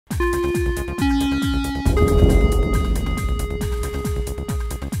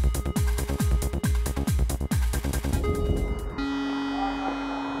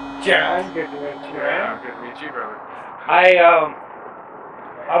John, good to meet you, Yeah, man. good to meet you, brother.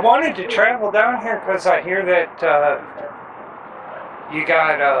 I wanted to travel down here because I hear that you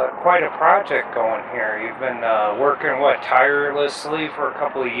got quite a project going here. You've been working tirelessly for a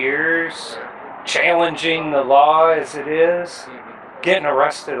couple of years, Yeah. challenging the law as it is, getting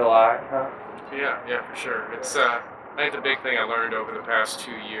arrested a lot. Huh? Yeah, for sure. I think the big thing I learned over the past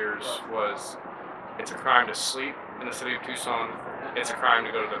 2 years was it's a crime to sleep in the city of Tucson. It's a crime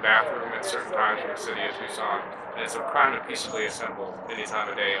to go to the bathroom at certain times in the city of Tucson. And it's a crime to peaceably assemble any time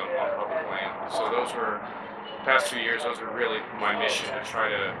of day on public land. So the past 2 years, those were really my mission to try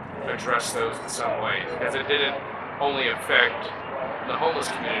to address those in some way. Because it didn't only affect the homeless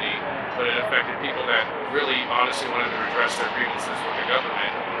community, but it affected people that really honestly wanted to redress their grievances with the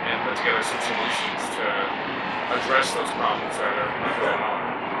government and put together some solutions to address those problems that are going on.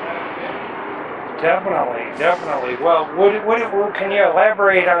 Definitely, definitely. Well, can you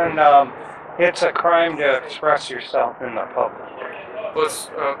elaborate on it's a crime to express yourself in the public? Well, it's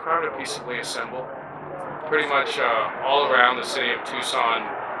a crime to peaceably assemble. Pretty much all around the city of Tucson,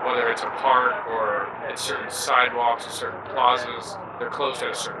 whether it's a park or at certain sidewalks or certain plazas, they're closed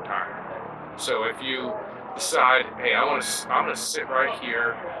at a certain time. So if you decide, hey, I'm gonna sit right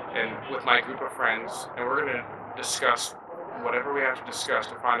here and with my group of friends, and we're gonna discuss whatever we have to discuss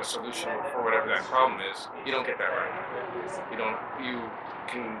to find a solution for whatever that problem is, you don't get that right. You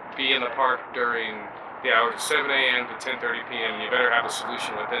can be in the park during the hours of 7 a.m. to 10:30 p.m. You better have a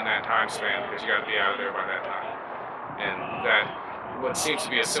solution within that time span because you got to be out of there by that time. And that what seems to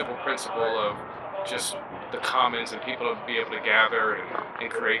be a simple principle of just the commons and people to be able to gather and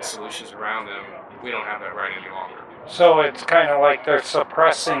create solutions around them, we don't have that right any longer. So it's kind of like they're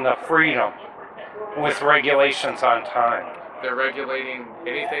suppressing the freedom with regulations on time. They're regulating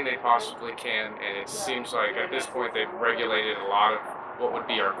anything they possibly can, and it seems like at this point they've regulated a lot of what would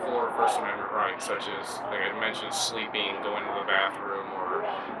be our core First Amendment rights, such as, like I mentioned, sleeping, going to the bathroom, or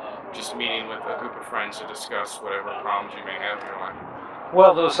just meeting with a group of friends to discuss whatever problems you may have in your life.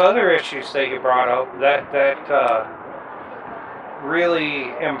 Well, those other issues that you brought up, that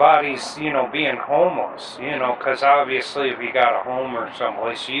really embodies, being homeless. Because obviously, if you got a home or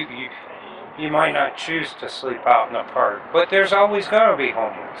someplace, you might not choose to sleep out in the park, but there's always going to be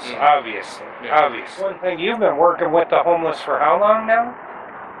homeless. Obviously, Yeah. obviously. One thing, you've been working with the homeless for how long now?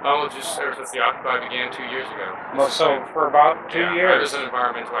 Oh, just ever since the Occupy began 2 years ago. Well, so for about 2 years. I was an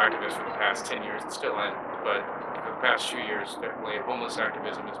environmental activist for the past 10 years and still am, but for the past 2 years, definitely homeless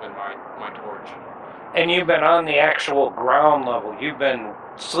activism has been my torch. And you've been on the actual ground level. You've been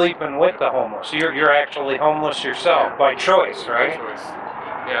sleeping with the homeless. You're actually homeless yourself by choice, right? By choice.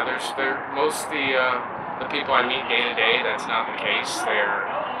 Yeah, most of the people I meet day to day. That's not the case.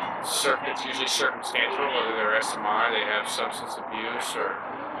 It's usually circumstantial, whether they're SMI, they have substance abuse, or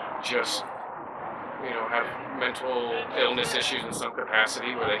just have mental illness issues in some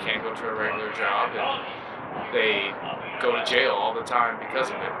capacity where they can't go to a regular job and they go to jail all the time because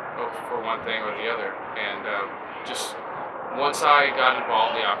of it, both for one thing or the other. And just once I got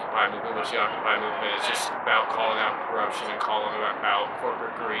involved in the Occupy movement, which the Occupy movement is just about calling out corruption and calling out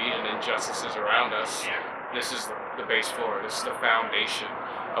corporate greed and injustices around us, this is the base floor. This is the foundation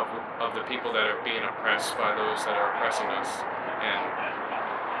of the people that are being oppressed by those that are oppressing us. And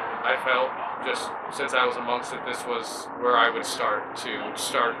I felt, just since I was amongst it, this was where I would start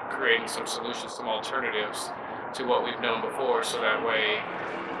creating some solutions, some alternatives to what we've known before, so that way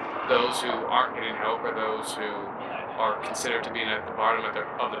those who aren't getting help or those who are considered to be at the bottom of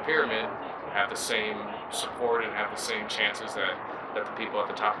the pyramid have the same support and have the same chances that the people at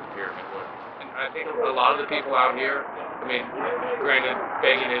the top of the pyramid would. And I think a lot of the people out here, I mean, granted,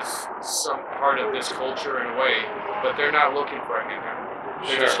 begging is some part of this culture in a way, but they're not looking for a handout.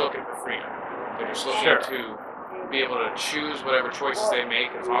 They're just looking for freedom. They're just looking to be able to choose whatever choices they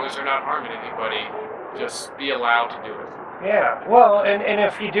make, as long as they're not harming anybody, just be allowed to do it. Yeah, well, and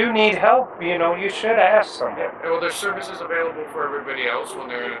if you do need help, you should ask somebody. Well, there's services available for everybody else when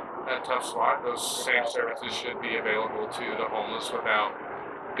they're in a tough spot. Those same services should be available to the homeless without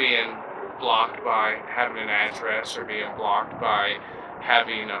being blocked by having an address or being blocked by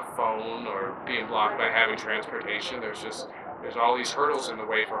having a phone or being blocked by having transportation. There's all these hurdles in the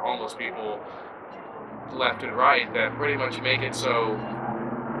way for homeless people left and right that pretty much make it so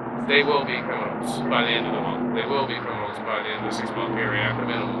they will be criminals by the end of the month. They will be criminals by the end of the 6-month period at the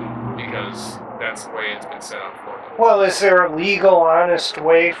minimum, because that's the way it's been set up for them. Well, is there a legal, honest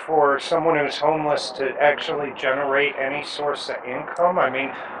way for someone who's homeless to actually generate any source of income? I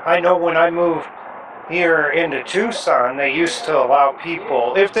mean, I know when I moved here into Tucson, they used to allow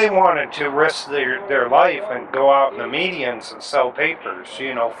people, if they wanted to risk their life and go out in the medians and sell papers,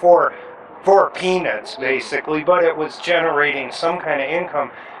 for peanuts basically, but it was generating some kind of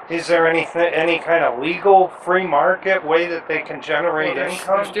income. Is there any kind of legal free market way that they can generate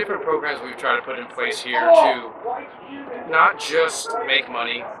income? There's different programs we've tried to put in place here to not just make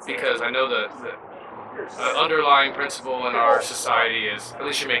money, because I know the underlying principle in our society is at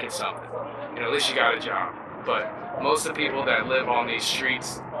least you're making something. At least you got a job. But most of the people that live on these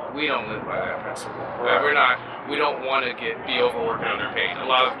streets, we don't live by that principle. We don't want to be overworked and underpaid. A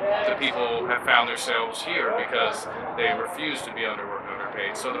lot of the people have found themselves here because they refuse to be underworked and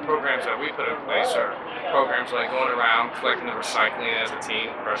underpaid. So the programs that we put in place are programs like going around, collecting the recycling as a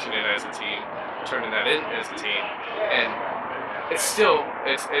team, crushing it as a team, turning that in as a team. And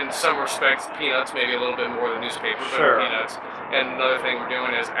it's in some respects peanuts, maybe a little bit more than newspaper, but peanuts. And another thing we're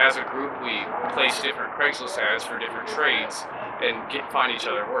doing is, as a group, we place different Craigslist ads for different trades and find each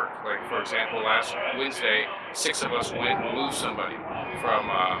other work. Like, for example, last Wednesday, 6 of us went and moved somebody from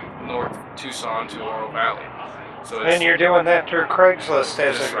North Tucson to Oro Valley. And you're doing that through Craigslist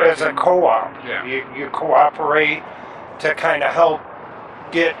as a co-op. Yeah. You cooperate to kind of help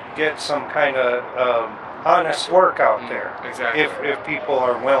get some kind of honest work out there. Exactly. If people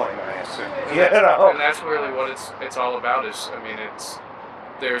are willing, I assume. And that's really what it's all about.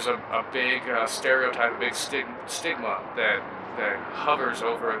 There's a big stereotype, a big stigma that hovers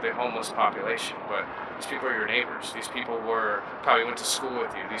over the homeless population. But these people are your neighbors. These people probably went to school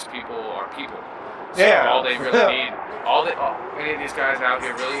with you. These people are people. So all they really need, any of these guys out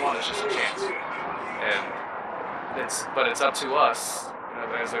here really want is just a chance. And it's up to us,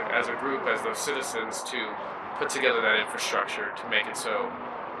 as a group, as those citizens, to put together that infrastructure to make it so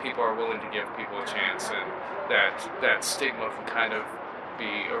people are willing to give people a chance, and that stigma can kind of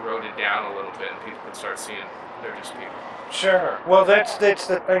be eroded down a little bit, and people can start seeing they're just people. Sure. Well, that's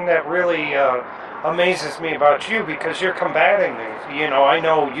the thing that really amazes me about you, because you're combating these. I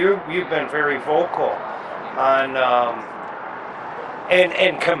know you've been very vocal on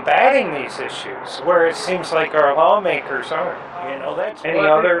and combating these issues, where it seems like our lawmakers aren't. That's any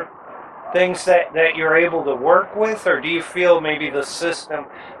other things that you're able to work with, or do you feel maybe the system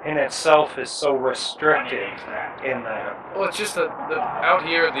in itself is so restrictive in that? Well, it's just out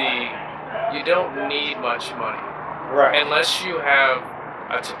here, you don't need much money. Right. Unless you have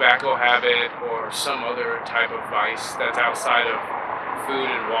a tobacco habit or some other type of vice that's outside of food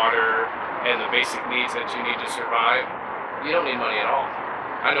and water and the basic needs that you need to survive, you don't need money at all.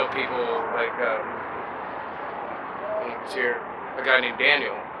 I know people like, a guy named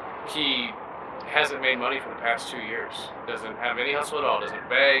Daniel. He hasn't made money for the past 2 years. Doesn't have any hustle at all. Doesn't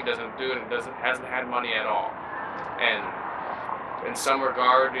beg. Doesn't do it. Hasn't had money at all. And in some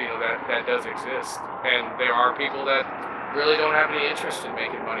regard, that does exist. And there are people that really don't have any interest in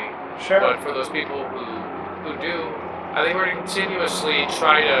making money. Sure. But for those people who do, I think we're going to continuously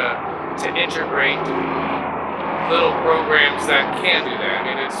try to integrate little programs that can do that.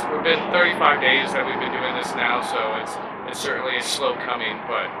 We've been 35 days that we've been doing this now, so it's certainly a slow coming,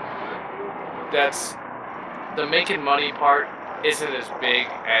 but that's the making money part isn't as big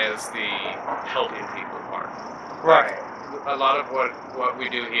as the helping people part. Right. A lot of what we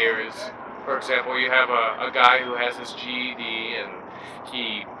do here is, for example, you have a guy who has his GED and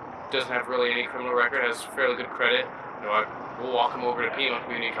he doesn't have really any criminal record, has fairly good credit. We'll walk him over to Tillmann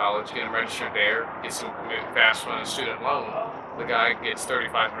Community College, get him registered there, get some fast money student loan. The guy gets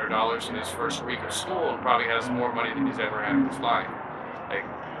 $3,500 in his first week of school and probably has more money than he's ever had in his life.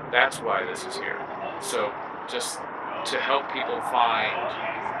 That's why this is here. So just to help people find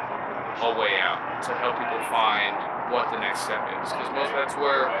a way out, to help people find what the next step is. Because that's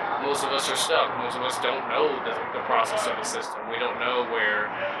where most of us are stuck. Most of us don't know the process of the system. We don't know where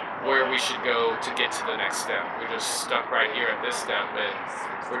we should go to get to the next step. We're just stuck right here at this step, and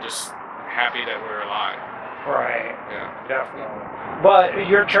we're just happy that we're alive. Right. Yeah. Definitely. But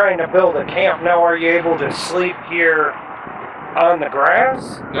you're trying to build a camp. Now, are you able to sleep here on the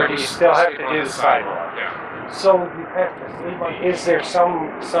grass? No, or do you still have to do the sidewalk? Yeah. So you have to sleep on. Is there some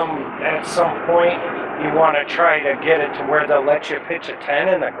at some point you want to try to get it to where they'll let you pitch a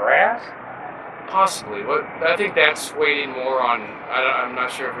tent in the grass? Possibly. I think that's waiting more on. I'm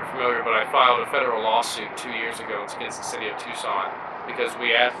not sure if you're familiar, but I filed a federal lawsuit 2 years ago against the city of Tucson because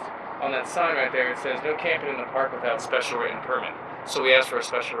we asked. On that sign right there, it says no camping in the park without special written permit. So we asked for a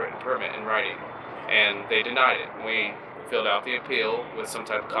special written permit in writing, and they denied it. We filled out the appeal with some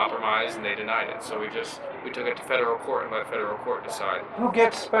type of compromise, and they denied it. So we took it to federal court and let federal court decide. Who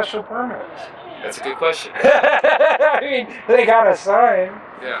gets special permits? That's a good question. I mean, they got a sign.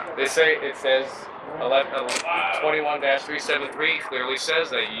 Yeah, it says 21-373 clearly says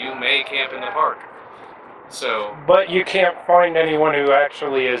that you may camp in the park. So, but you can't find anyone who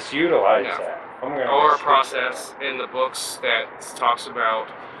actually has utilized no. that. Or a process in the books that talks about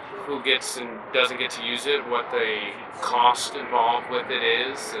who gets and doesn't get to use it, what the cost involved with it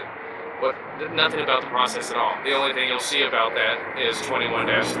is, and nothing about the process at all. The only thing you'll see about that is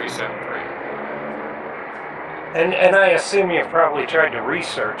 21-373. And I assume you probably tried to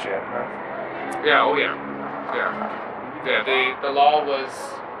research it, huh? Yeah, oh yeah. The law was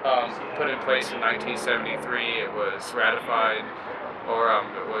put in place in 1973. It was ratified, or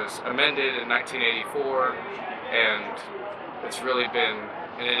it was amended in 1984, and it's really been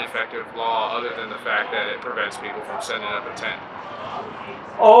an ineffective law other than the fact that it prevents people from setting up a tent.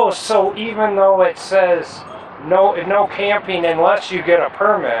 Oh, so even though it says no camping unless you get a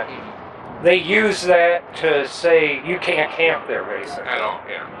permit, they use that to say you can't camp there, basically. At all,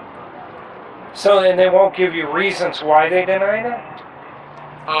 yeah. So then they won't give you reasons why they denied it?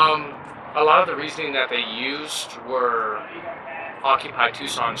 A lot of the reasoning that they used were Occupy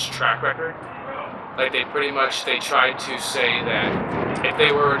Tucson's track record. Like they tried to say that if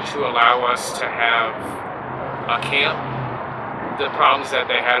they were to allow us to have a camp, the problems that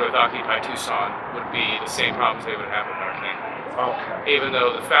they had with Occupy Tucson would be the same problems they would have with our camp. Okay. Even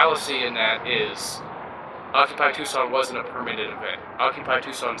though the fallacy in that is Occupy Tucson wasn't a permitted event. Occupy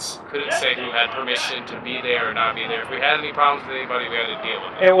Tucson couldn't say who had permission to be there or not be there. If we had any problems with anybody, we had to deal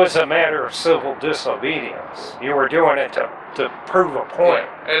with it. It was a matter of civil disobedience. You were doing it to prove a point.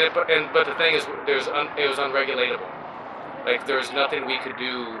 Yeah. But the thing is, it was unregulatable. Like there was nothing we could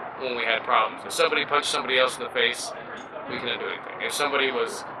do when we had problems. If somebody punched somebody else in the face, we couldn't do anything. If somebody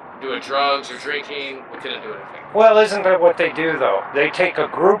was doing drugs or drinking, we couldn't do anything. Well, isn't that what they do, though? They take a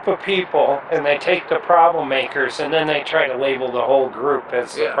group of people, and they take the problem makers, and then they try to label the whole group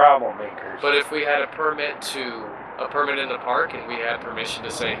as the problem makers. But if we had a permit in the park, and we had permission to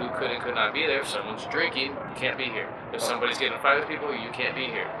say who could and could not be there, if someone's drinking, you can't be here. If somebody's getting in a fight with people, you can't be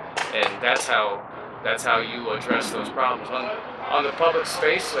here. And that's how you address those problems. On the public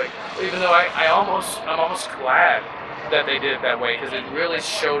space, like, even though I'm almost glad that they did it that way, because it really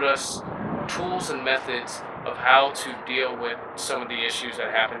showed us tools and methods of how to deal with some of the issues that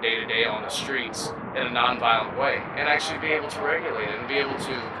happen day to day on the streets in a non-violent way, and actually be able to regulate it and be able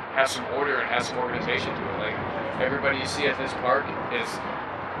to have some order and have some organization to it. Like everybody you see at this park is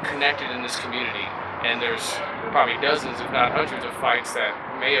connected in this community, and there's probably dozens, if not hundreds, of fights that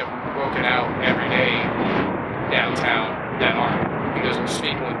may have broken out every day downtown that aren't, because we're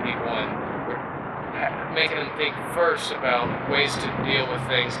speaking with people and making them think first about ways to deal with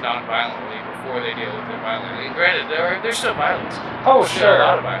things non-violently before they deal with it violently. And granted, there's still violence. Oh, there's sure. still a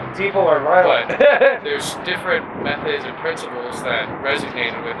lot of violence. People are violent. But there's different methods and principles that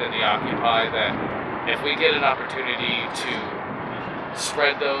resonated within the Occupy that if we get an opportunity to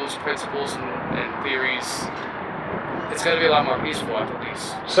spread those principles and theories, it's going to be a lot more peaceful at the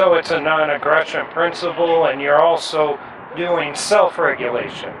least. So it's a non-aggression principle, and you're also doing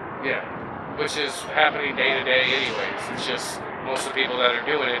self-regulation. Yeah. Which is happening day to day anyways. It's just most of the people that are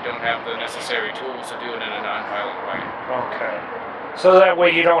doing it don't have the necessary tools to do it in a non-violent way. Okay. So that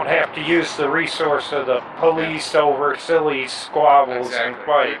way you don't have to use the resource of the police over silly squabbles and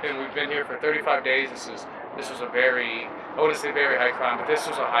fights. And we've been here for 35 days. This was a very, I wouldn't say very high crime, but this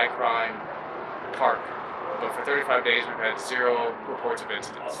was a high crime park. But for 35 days we've had 0 reports of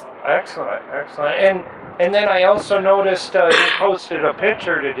incidents. Excellent. And then I also noticed you posted a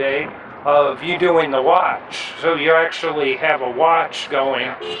picture today of you doing the watch. So you actually have a watch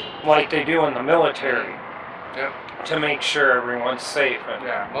going like they do in the military. Yep. To make sure everyone's safe.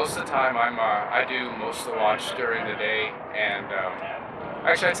 Yeah, most of the time I do most of the watch during the day, and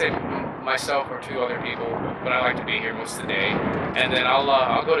actually I'd say myself or 2 other people, but I like to be here most of the day. And then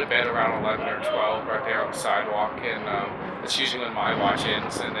I'll go to bed around 11 or 12 right there on the sidewalk, and that's usually when my watch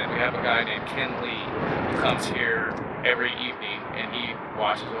ends. And then we have a guy named Ken Lee who comes here every evening, and he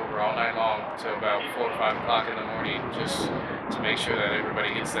watches over all night long till about 4 or 5 o'clock in the morning, just to make sure that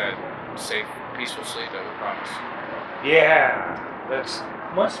everybody gets that safe, peaceful sleep that we promise. Yeah, it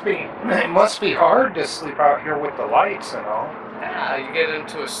must be hard to sleep out here with the lights and all. Yeah, you get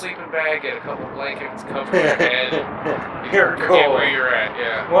into a sleeping bag, get a couple of blankets, cover your head. You're forget cool. where you're at.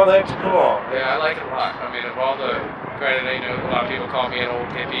 Yeah. Well, that's cool. Yeah, I like it a lot. I mean, of all the, granted, a lot of people call me an old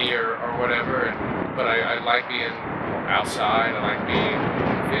hippie or whatever, but I like being outside. I like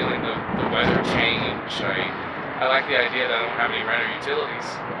feeling the weather change. I like the idea that I don't have any rent or utilities.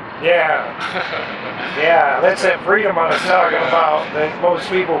 Yeah, yeah, that's that freedom I was talking about that most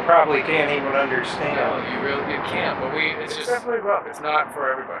people probably can't even understand. No, you can't. But it's just definitely about it's not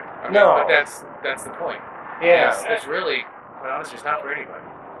for everybody. I mean, No. but that's the point. Yeah, It's really, quite honestly, it's not for anybody.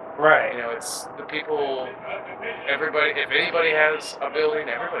 right. You know, it's the people. Everybody, if anybody has a building,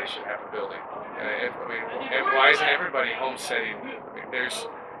 everybody should have a building. Why isn't everybody homesteading? I mean, there's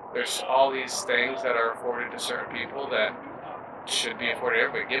all these things that are afforded to certain people that should be afforded to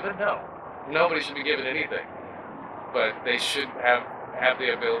everybody. Given? No. Nobody should be given anything. But they should have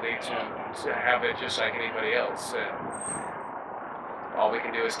the ability to have it just like anybody else. And all we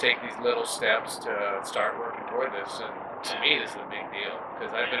can do is take these little steps to start working toward this. And to me, this is a big deal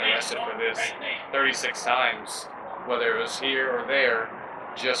because I've been arrested for this 36 times, whether it was here or there,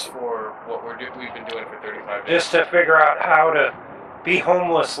 just for what we've been doing for 35 days. Just to figure out how to be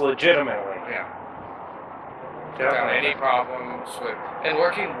homeless legitimately. Yeah. Without any problems with, and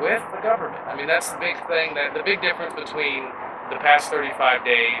working with the government. I mean, that's the big thing, that the big difference between the past 35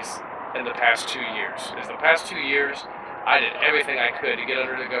 days and the past 2 years is the past 2 years, I did everything I could to get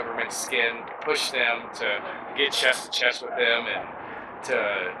under the government's skin, to push them, to get chest to chest with them, and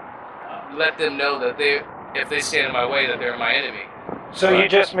to let them know that if they stand in my way, that they're my enemy. So you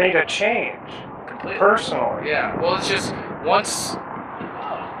just made a change, completely. Personally. Yeah. Well, it's just once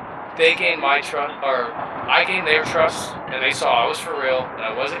they gained my trust, or I gained their trust, and they saw I was for real, and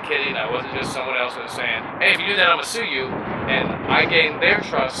I wasn't kidding, I wasn't just someone else who was saying, hey, if you do that, I'm going to sue you. And I gained their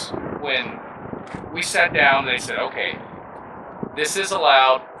trust when we sat down and they said, okay, this is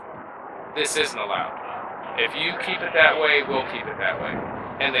allowed, this isn't allowed. If you keep it that way, we'll keep it that way.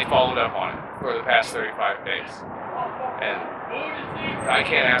 And they followed up on it for the past 35 days. And I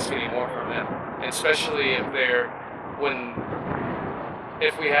can't ask any more from them, especially if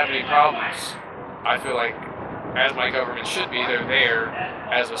we have any problems. I feel like, as my government should be, they're there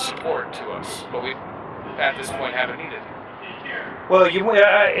as a support to us, but we, at this point, haven't needed it. Well,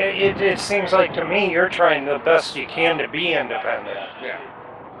 it seems like to me you're trying the best you can to be independent. Yeah.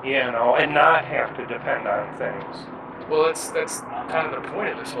 You know, and not have to depend on things. Well, that's kind of the point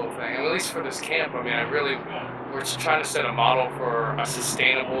of this whole thing, and at least for this camp. I mean, we're just trying to set a model for a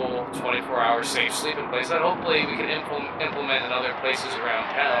sustainable 24-hour safe sleeping place that hopefully we can implement in other places around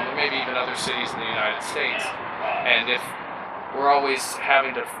town, or maybe even other cities in the United States. And if we're always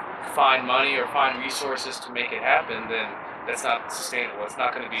having to find money or find resources to make it happen, then that's not sustainable. It's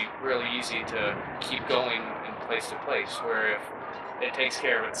not going to be really easy to keep going in place to place, where if it takes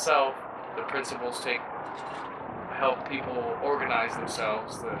care of itself, the principles help people organize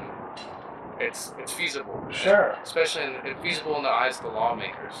themselves, then it's feasible. Sure. Especially feasible in the eyes of the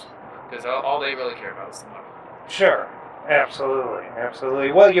lawmakers, because all they really care about is the money. Sure. Absolutely.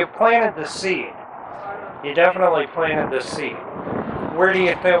 Absolutely. Well, you planted the seed. You definitely planted the seed. Where do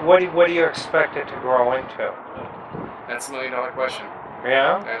you think? What do you expect it to grow into? That's $1 million question.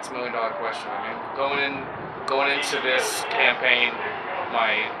 Yeah. That's $1 million question. I mean, going into this campaign,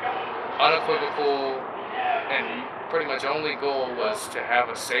 my unequivocal and pretty much only goal was to have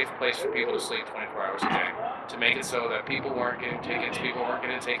a safe place for people to sleep 24 hours a day. To make it so that people weren't getting tickets, people weren't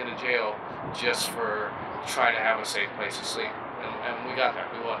getting taken to jail just for trying to have a safe place to sleep. And we got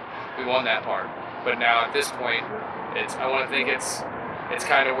that. We won that part. But now at this point, I want to think it's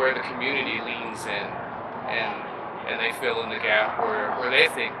kind of where the community leans in and they fill in the gap where they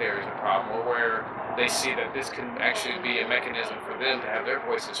think there is a problem, or where they see that this can actually be a mechanism for them to have their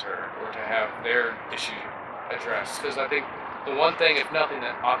voices heard or to have their issue addressed. Because I think the one thing, if nothing,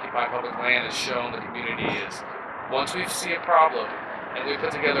 that Occupy Public Land has shown the community is once we see a problem and we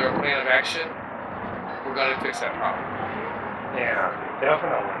put together a plan of action, we're going to fix that problem. Yeah,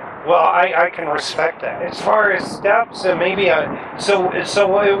 definitely. Well, I can respect that. As far as steps, and maybe so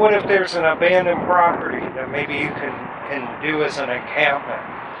what if there's an abandoned property that maybe you can do as an encampment?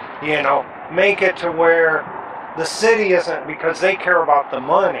 You know, make it to where the city isn't, because they care about the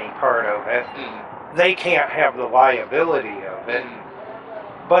money part of it. They can't have the liability of it,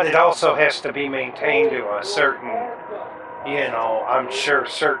 but it also has to be maintained to a certain, I'm sure,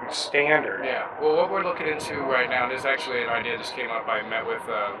 certain standard. Yeah. Well, what we're looking into right now, and this is actually an idea that just came up. I met with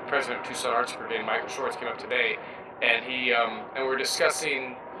President of Tucson Arts Brigade, Michael Schwartz, came up today, and and we're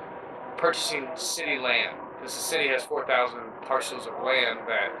discussing purchasing city land. Because the city has 4,000 parcels of land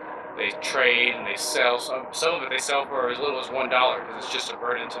that they trade and they sell. Some of it they sell for as little as $1 because it's just a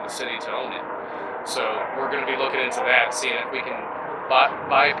burden to the city to own it. So we're going to be looking into that, seeing if we can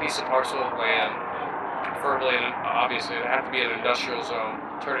buy a piece of parcel of land, preferably, obviously, it would have to be an industrial zone,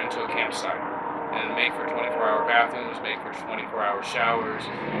 turn it into a campsite. and make for 24-hour bathrooms, make for 24-hour showers.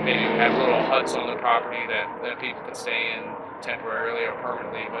 Maybe have little huts on the property that people can stay in temporarily or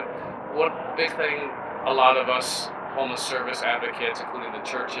permanently. But one big thing, a lot of us homeless service advocates, including the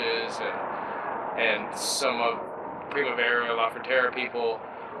churches and some of Primavera, La Frontera people,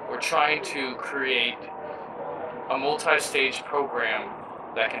 we're trying to create a multi-stage program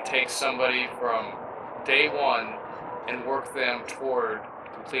that can take somebody from day one and work them toward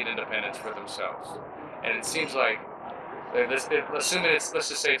complete independence for themselves. And it seems like, assuming let's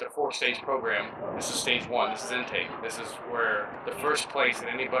just say it's a 4-stage program, this is stage 1, this is intake. This is where the first place that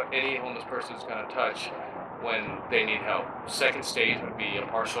any homeless person is going to touch when they need help. Second stage would be a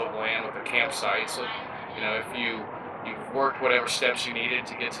parcel of land with a campsite. So, if you've worked whatever steps you needed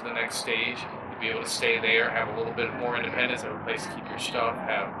to get to the next stage, you'd be able to stay there, have a little bit more independence, have a place to keep your stuff,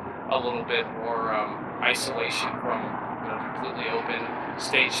 have a little bit more isolation from completely open.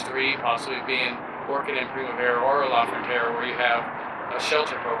 Stage 3 possibly being working in Primavera or La Frontera, where you have a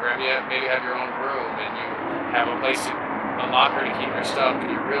shelter program. You maybe have your own room and you have a place, a locker to keep your stuff, and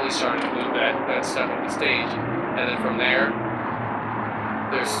you're really starting to move that stuff up the stage. And then from there,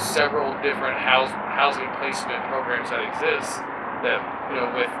 there's several different housing placement programs that exist that,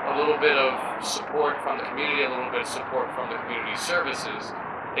 with a little bit of support from the community, a little bit of support from the community services,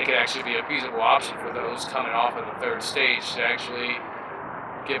 it could actually be a feasible option for those coming off of the 3rd stage to actually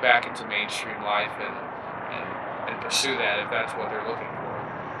get back into mainstream life and pursue that if that's what they're looking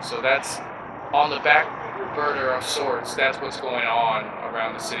for. So that's on the back burner of sorts. That's what's going on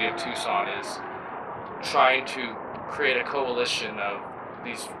around the city of Tucson, is trying to create a coalition of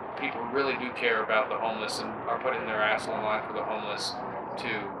these people who really do care about the homeless and are putting their ass on the line for the homeless,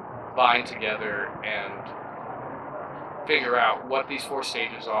 to bind together and figure out what these 4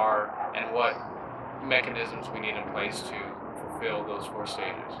 stages are and what mechanisms we need in place to fulfill those 4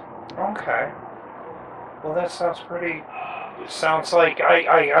 stages. Okay. Well, that sounds like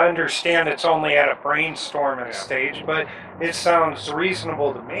I understand it's only at a brainstorming stage, but it sounds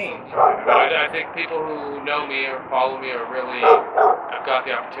reasonable to me. But I think people who know me or follow me are really, I've got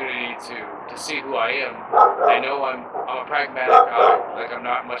the opportunity to see who I am. They know I'm a pragmatic guy. Like, I'm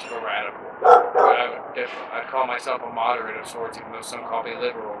not much of a radical. I'd call myself a moderate of sorts, even though some call me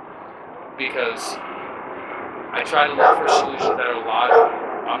liberal, because I try to look for solutions that are logical.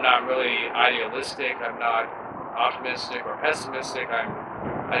 I'm not really idealistic. I'm not optimistic or pessimistic.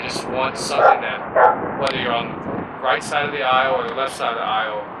 I just want something that, whether you're on the right side of the aisle or the left side of the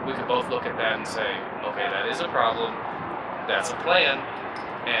aisle, we can both look at that and say, okay, that is a problem, that's a plan,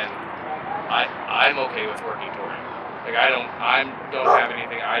 and I'm okay with working toward it. Like, I don't have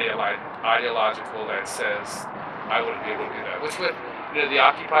anything ideological that says I wouldn't be able to do that. Which with the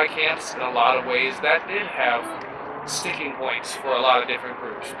Occupy camps, in a lot of ways, that did have sticking points for a lot of different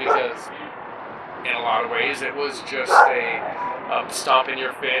groups, because in a lot of ways it was just a stomping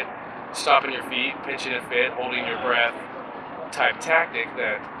your feet, pinching a fit, holding your breath type tactic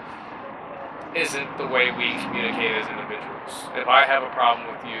that isn't the way we communicate as individuals. If I have a problem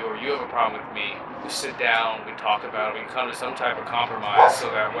with you or you have a problem with me, we sit down, we talk about it, we come to some type of compromise,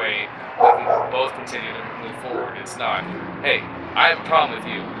 so that way we can both continue to move forward. It's not, hey, I have a problem with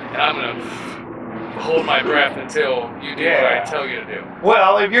you, and I'm going to hold my breath until you do what I tell you to do.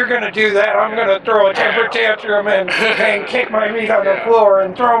 Well, if you're going to do that, I'm going to throw a temper tantrum and kick my feet on the floor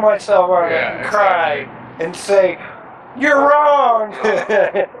and throw myself on it and cry and say, "You're wrong."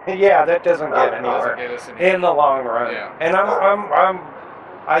 That doesn't get anywhere in the long run. Yeah. And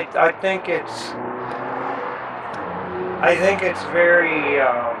I think it's very.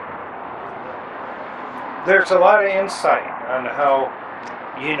 There's a lot of insight on how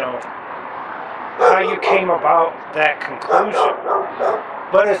you came about that conclusion,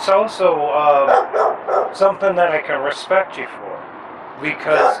 but it's also something that I can respect you for,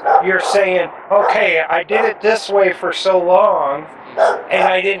 because you're saying, okay, I did it this way for so long and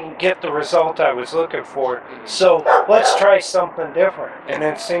I didn't get the result I was looking for, so let's try something different. And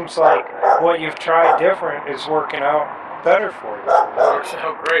it seems like what you've tried different is working out better for you. It works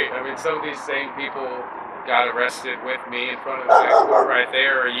out great. I mean, some of these same people got arrested with me in front of the next court right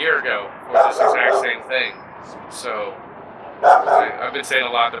there a year ago for this exact same thing. So I've been saying a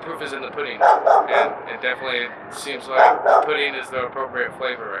lot, the proof is in the pudding, and it definitely seems like the pudding is the appropriate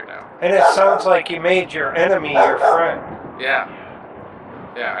flavor right now. And it sounds like you made your enemy your friend. Yeah,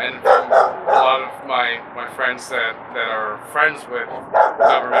 and from a lot of my friends that are friends with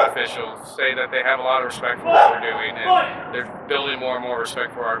government officials say that they have a lot of respect for what we're doing, and they're building more and more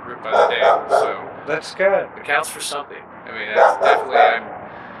respect for our group by the day. So that's good. It counts for something. I mean, that's definitely,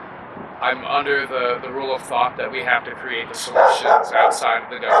 I'm under the rule of thought that we have to create the solutions outside of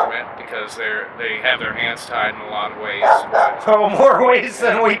the government because they have their hands tied in a lot of ways. But, Oh, more ways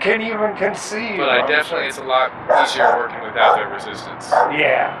than we can even conceive. but I definitely, it's a lot easier working without their resistance.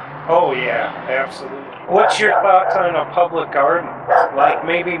 Yeah. Oh, yeah. Absolutely. What's your thoughts on a public garden? Like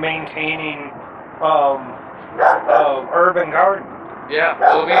maybe maintaining urban garden? Yeah,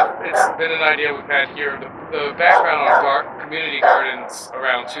 well, it's been an idea we've had here. The background on community gardens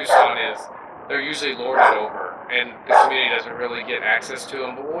around Tucson is they're usually lorded over, and the community doesn't really get access to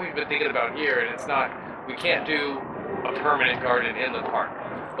them. But what we've been thinking about here, and it's not, we can't do a permanent garden in the park,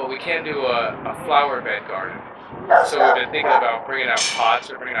 but we can do a flower bed garden. So we've been thinking about bringing out pots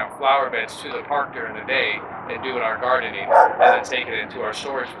or bringing out flower beds to the park during the day and doing our gardening, and then taking it into our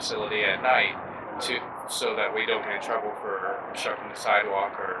storage facility at night so that we don't get in trouble for obstructing the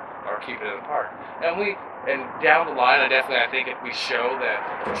sidewalk or keeping it in the park. And down the line, I think if we show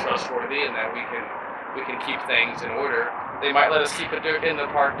that we're trustworthy and that we can keep things in order, they might let us keep it in the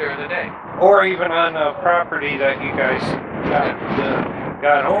park during the day. Or even on a property that you guys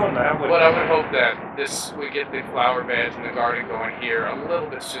got on. But I would hope that we get the flower beds and the garden going here a little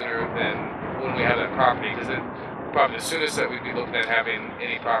bit sooner than when we have that property, because probably the soonest that we'd be looking at having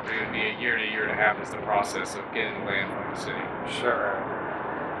any property would be a year to year and a half is the process of getting the land from the city. Sure.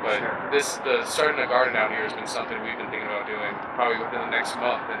 But starting a garden out here has been something we've been thinking about doing probably within the next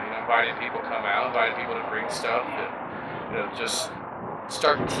month, and inviting people to come out, inviting people to bring stuff, and just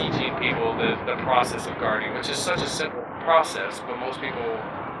start teaching people the process of gardening, which is such a simple process, but most people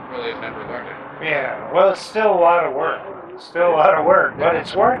really have never learned it. Yeah, well, it's still a lot of work. But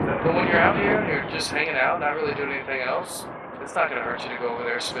it's worth it. But when you're out here and you're just hanging out, not really doing anything else, it's not going to hurt you to go over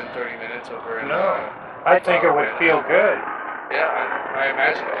there and spend 30 minutes over in I think it would feel good. Yeah, I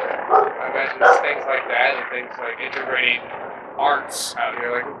imagine it. I imagine there's things like that and things like integrating arts out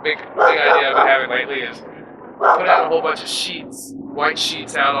here. Like a big idea I've been having lately is put out a whole bunch of white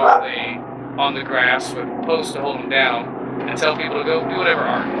sheets out on the grass with posts to hold them down, and tell people to go do whatever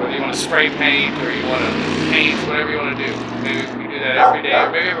art, whether you want to spray paint or you want to paint, whatever you want to do. Maybe we do that every day, or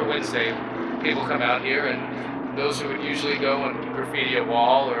maybe every Wednesday. People come out here, and those who would usually go and graffiti a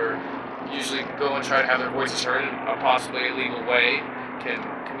wall or usually go and try to have their voices heard in a possibly illegal way can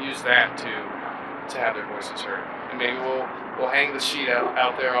use that to have their voices heard. And maybe we'll hang the sheet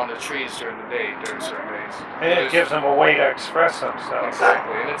out there on the trees during the day, during certain days. And it gives them a way to express themselves.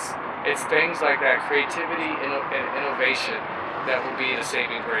 Exactly, and it's things like that, creativity and innovation, that will be the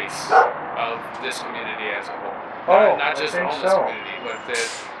saving grace of this community as a whole. Not just the homeless community, but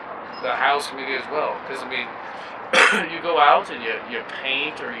the house community as well. Because you go out and you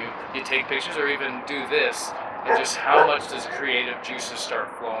paint, or you take pictures, or even do this, and just how much does creative juices start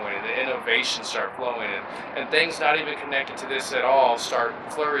flowing, and the innovation start flowing, and things not even connected to this at all start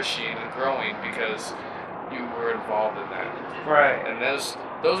flourishing and growing because you were involved in that. Right. And those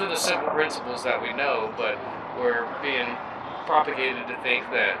are the simple principles that we know, but we're being propagated to think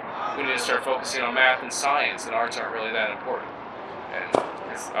that we need to start focusing on math and science, and arts aren't really that important. And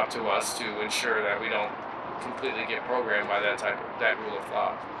it's up to us to ensure that we don't completely get programmed by that rule of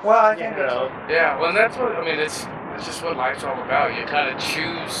thought. Well, I think yeah, well, and that's what it's just what life's all about. You kind of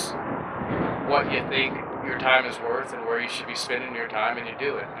choose what you think your time is worth and where you should be spending your time, and you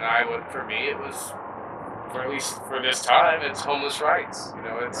do it. And for me, it was, for at least for this time, it's homeless rights.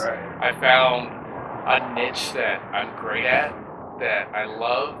 I found a niche that I'm great at, that I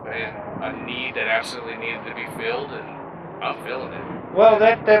love, and a need that absolutely needed to be filled, and I'm filling it. Well,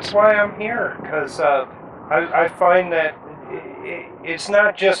 that's why I'm here, because I find that it's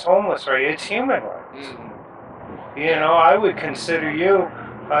not just homeless rights, it's human rights. Mm-hmm. I would consider you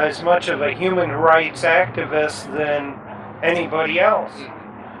as much of a human rights activist than anybody else.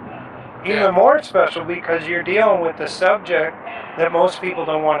 Mm-hmm. Even more special because you're dealing with the subject that most people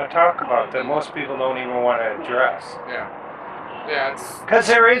don't want to talk about, that most people don't even want to address. Yeah, because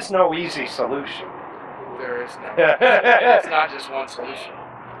there is no easy solution. There is no. It's not just one solution,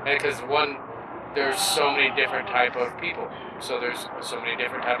 because there's so many different type of people. So there's so many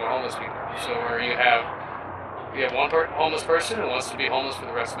different type of homeless people. So where you have one homeless person who wants to be homeless for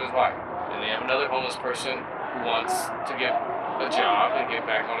the rest of his life, and you have another homeless person who wants to get a job and get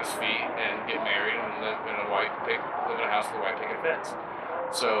back on his feet and get married and live in a house with a white picket fence.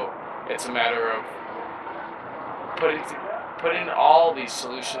 So it's a matter of putting all these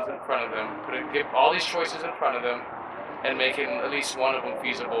solutions in front of them, get all these choices in front of them, and making at least one of them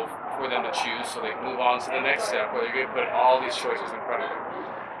feasible for them to choose, so they can move on to the next step where they're going to put all these choices in front of them.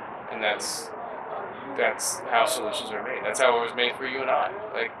 And that's how solutions are made. That's how it was made for you and I.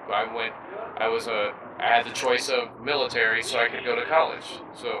 Like I had the choice of military, so I could go to college.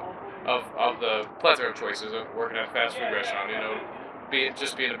 So of the plethora of choices of working at a fast food restaurant,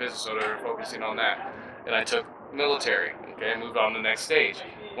 just being a business owner and focusing on that. And I took military. Okay, I moved on to the next stage.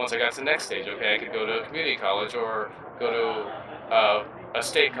 Once I got to the next stage, okay, I could go to a community college or go to a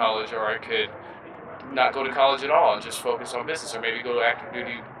state college, or I could not go to college at all and just focus on business, or maybe go to active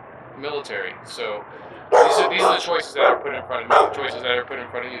duty military. So these are the choices that are put in front of me. The choices that are put in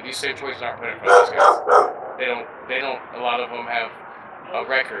front of you. These same choices aren't put in front of these guys. They don't. A lot of them have a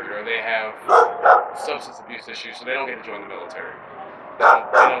record, or they have substance abuse issues, so they don't get to join the military. They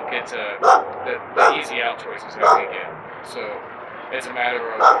don't get to the easy out choices that we get. So it's a matter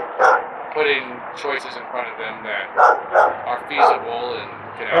of putting choices in front of them that are feasible and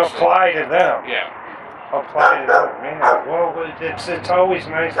can actually apply to them. Yeah. Apply to them. Yeah. Well, it's always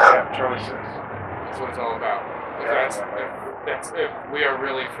nice to have choices. That's what it's all about. If we are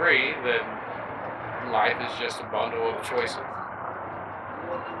really free, then life is just a bundle of choices.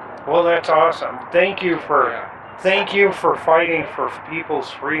 Well, that's awesome. Thank you for fighting for people's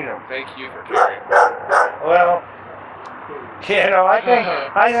freedom. Thank you for caring. Well,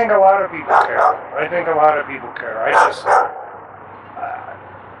 I think a lot of people care. I think a lot of people care. I just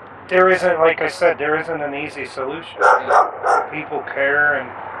there isn't, like I said, there isn't an easy solution. People care, and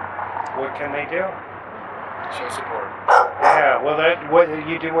what can they do? Show support. Yeah, well,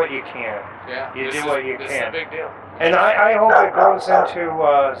 you do what you can. Yeah, you do what you can. This is a big deal. And I hope it grows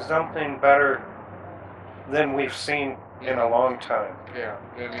into something better than we've seen in a long time. Yeah,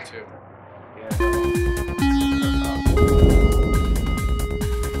 me too.